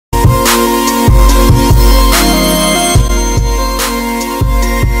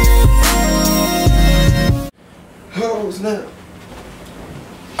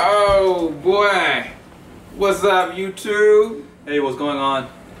boy. What's up, YouTube? Hey, what's going on?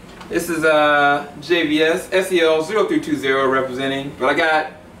 This is JVS SEL0320 representing, but I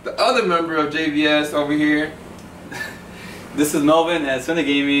got the other member of JVS over here. This is Melvin at Center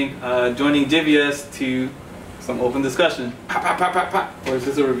Gaming, joining JVS to some open discussion. Pop, pop, pop, pop, pop. Or is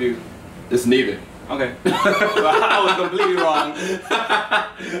this a review? It's neither. Okay. I was completely wrong.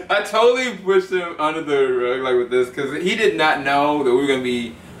 I totally pushed him under the rug like with this because he did not know that we were going to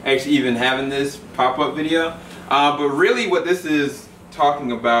be actually even having this pop-up video. But really what this is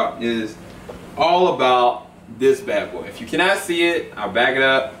talking about is all about this bad boy. If you cannot see it, I'll back it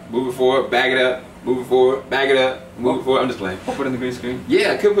up, move it forward, back it up, move it forward, back it up, move it forward. I'm just playing. I'll put it in the green screen.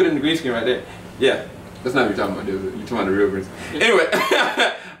 Yeah, I could put it in the green screen right there. Yeah. That's not what you're talking about, dude. You're talking about the real green screen. Anyway,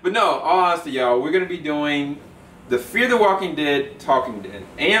 but no, all honesty, y'all, we're going to be doing the Fear the Walking Dead Talking Dead.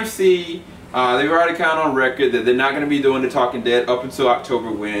 AMC, they've already kind of on record that they're not going to be doing the Talking Dead up until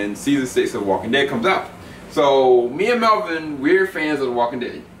October when Season 6 of Walking Dead comes out. So, me and Melvin, we're fans of The Walking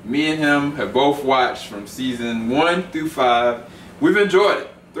Dead. Me and him have both watched from Season 1 through 5. We've enjoyed it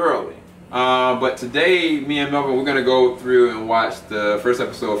thoroughly. But today, me and Melvin, we're going to go through and watch the first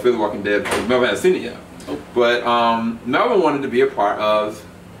episode of Fear the Walking Dead because Melvin hasn't seen it yet. Oh. But Melvin wanted to be a part of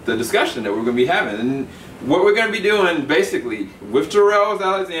the discussion that we're going to be having. And what we're going to be doing, basically, with Jor-Els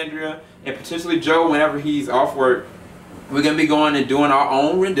Alexandria and potentially Joe whenever he's off work, we're going to be going and doing our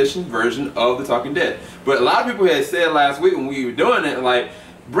own rendition version of The Talking Dead. But a lot of people had said last week when we were doing it, like,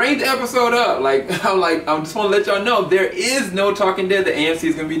 bring the episode up. I just want to let y'all know there is no Talking Dead that AMC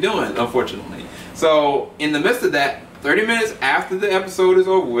is going to be doing, unfortunately. So, in the midst of that, 30 minutes after the episode is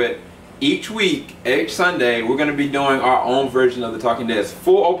over with, each week, each Sunday, we're going to be doing our own version of The Talking Dead. It's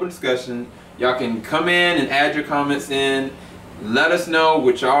full open discussion. Y'all can come in and add your comments in. Let us know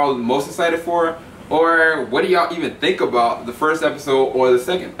what y'all most excited for. Or what do y'all even think about the first episode or the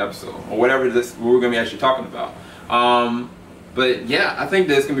second episode? Or whatever this we're going to be actually talking about. But yeah, I think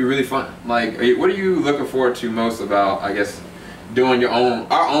that's going to be really fun. Like, what are you looking forward to most about, I guess, doing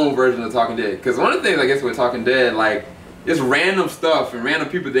our own version of Talking Dead? Because one of the things, I guess, with Talking Dead, like, it's random stuff and random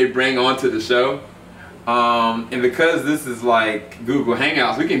people they bring onto the show. And because this is like Google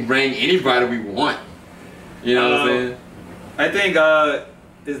Hangouts, we can bring anybody we want. You know what I'm saying? I think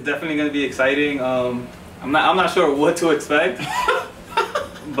it's definitely going to be exciting. I'm not sure what to expect.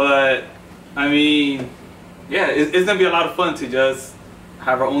 But, I mean, yeah, it's going to be a lot of fun to just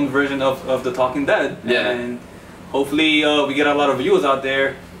have our own version of The Talking Dead. Yeah. And hopefully we get a lot of viewers out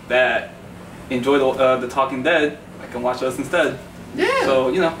there that enjoy the Talking Dead that can watch us instead. Yeah. So,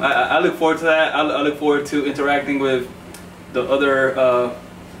 you know, I look forward to that. I look forward to interacting with the other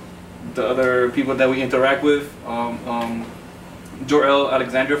people that we interact with. Jor-Els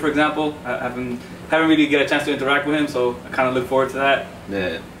Alexandria, for example. I haven't really get a chance to interact with him, so I kind of look forward to that.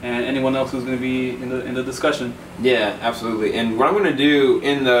 Yeah. And anyone else who's going to be in the discussion. Yeah, absolutely. And what I'm going to do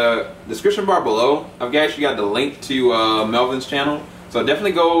in the description bar below, I've actually got the link to Melvin's channel. So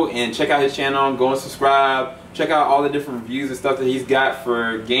definitely go and check out his channel. Go and subscribe. Check out all the different reviews and stuff that he's got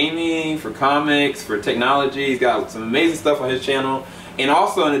for gaming, for comics, for technology. He's got some amazing stuff on his channel. And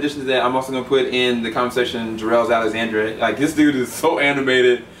also, in addition to that, I'm also going to put in the comment section Jor-Els Alexandria. Like, this dude is so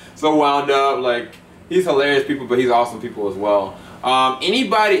animated, so wound up. Like, he's hilarious people, but he's awesome people as well.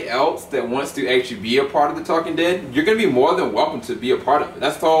 Anybody else that wants to actually be a part of The Talking Dead, you're going to be more than welcome to be a part of it.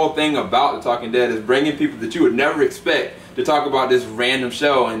 That's the whole thing about The Talking Dead, is bringing people that you would never expect to talk about this random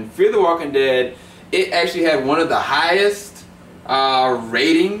show. And Fear the Walking Dead, it actually had one of the highest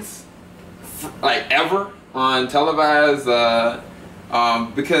ratings like ever on televised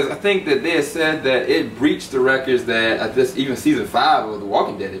because I think that they had said that it breached the records that even season 5 of The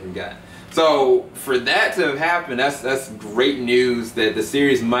Walking Dead even got. So for that to have happened, that's great news that the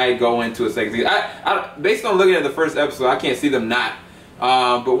series might go into a second season. Based on looking at the first episode, I can't see them not.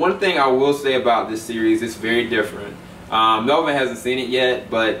 But one thing I will say about this series, it's very different. Melvin hasn't seen it yet,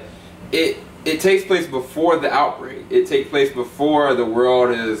 but it takes place before the outbreak. It takes place before the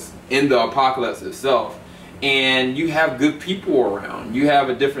world is in the apocalypse itself. And you have good people around. You have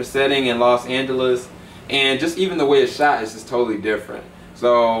a different setting in Los Angeles. And just even the way it's shot is just totally different.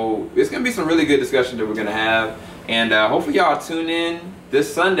 So it's going to be some really good discussion that we're going to have. And hopefully y'all tune in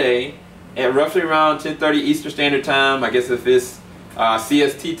this Sunday at roughly around 10:30 Eastern Standard Time. I guess if it's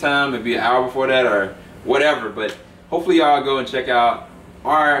CST time, it'd be an hour before that or whatever. But hopefully y'all go and check out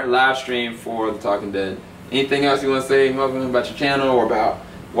our live stream for The Talking Dead. Anything else you want to say, Melvin, about your channel or about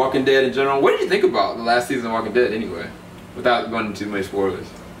Walking Dead in general? What did you think about the last season of Walking Dead anyway, without going into too many spoilers?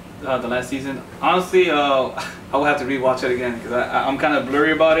 The last season, honestly, I will have to rewatch it again because I'm kind of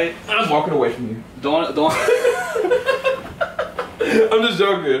blurry about it. I'm walking away from you. Don't I'm just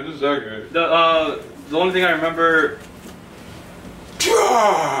joking. I'm just joking. The only thing I remember. Is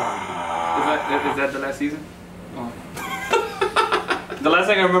that the last season? Oh. The last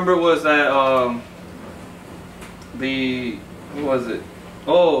thing I remember was that what was it?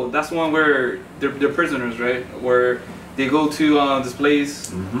 Oh, that's the one where they're prisoners, right? Where they go to this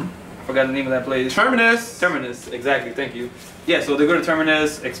place. I forgot the name of that place. Terminus. Terminus, exactly. Thank you. Yeah, so they go to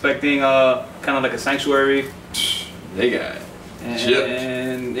Terminus expecting kind of like a sanctuary. They got chipped.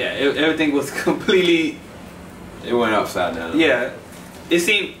 And yeah, everything was completely. It went upside down. Yeah,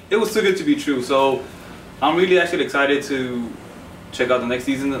 it was too good to be true. So I'm really actually excited to check out the next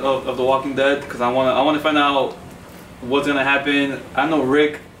season of The Walking Dead because I want to find out what's gonna happen. I know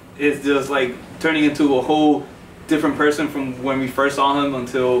Rick is just like turning into a whole different person from when we first saw him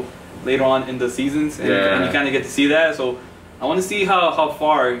until later on in the seasons, and you kind of get to see that. So I want to see how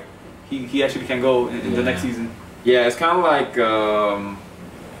far he actually can go in the next season. Yeah, it's kind of like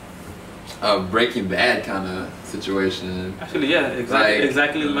a Breaking Bad kind of situation. Actually, yeah,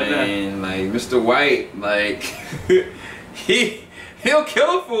 exactly like that. And like Mr. White, like he'll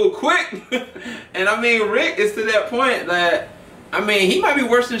kill a fool quick. And I mean, Rick is to that point that, I mean, he might be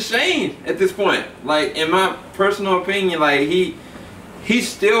worse than Shane at this point. Like, in my personal opinion, like he's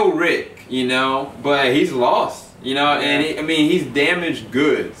still Rick, you know, but he's lost, you know, and I mean, he's damaged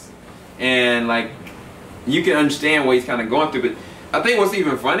goods, and like you can understand what he's kind of going through. But I think what's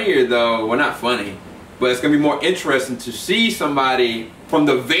even funnier though, well, not funny, but it's gonna be more interesting to see somebody from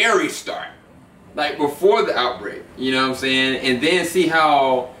the very start, like before the outbreak, you know what I'm saying, and then see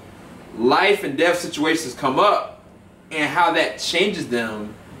how life and death situations come up and how that changes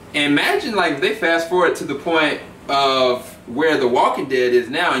them. And imagine like if they fast forward to the point of where The Walking Dead is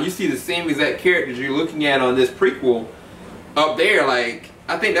now, and you see the same exact characters you're looking at on this prequel up there. Like,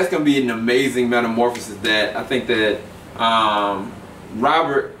 I think that's gonna be an amazing metamorphosis that I think that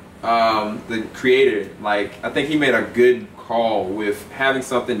Robert, the creator, like, I think he made a good call with having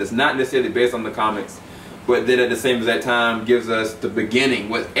something that's not necessarily based on the comics, but then at the same exact time gives us the beginning,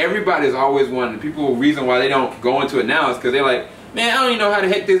 what everybody's always wanted. People, reason why they don't go into it now is because they're like, man, I don't even know how the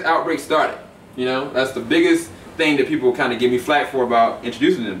heck this outbreak started. You know, that's the biggest thing that people kind of give me flack for about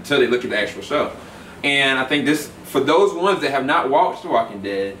introducing them until they look at the actual show. And I think this, for those ones that have not watched The Walking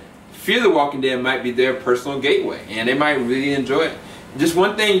Dead, Fear the Walking Dead might be their personal gateway, and they might really enjoy it. Just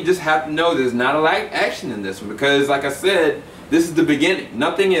one thing you just have to know, there's not a lot of action in this one, because like I said, this is the beginning.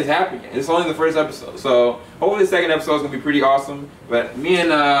 Nothing is happening. It's only the first episode. So hopefully the second episode is going to be pretty awesome. But me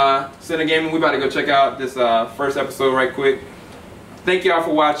and Center Gaming, we about to go check out this first episode right quick. Thank y'all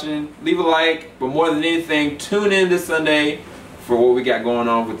for watching. Leave a like, but more than anything, tune in this Sunday for what we got going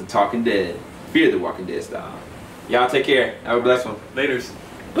on with the Talking Dead. Fear the Walking Dead style. Y'all take care. Have a blessed one. Laters.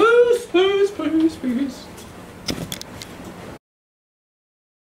 Peace, peace, peace, peace.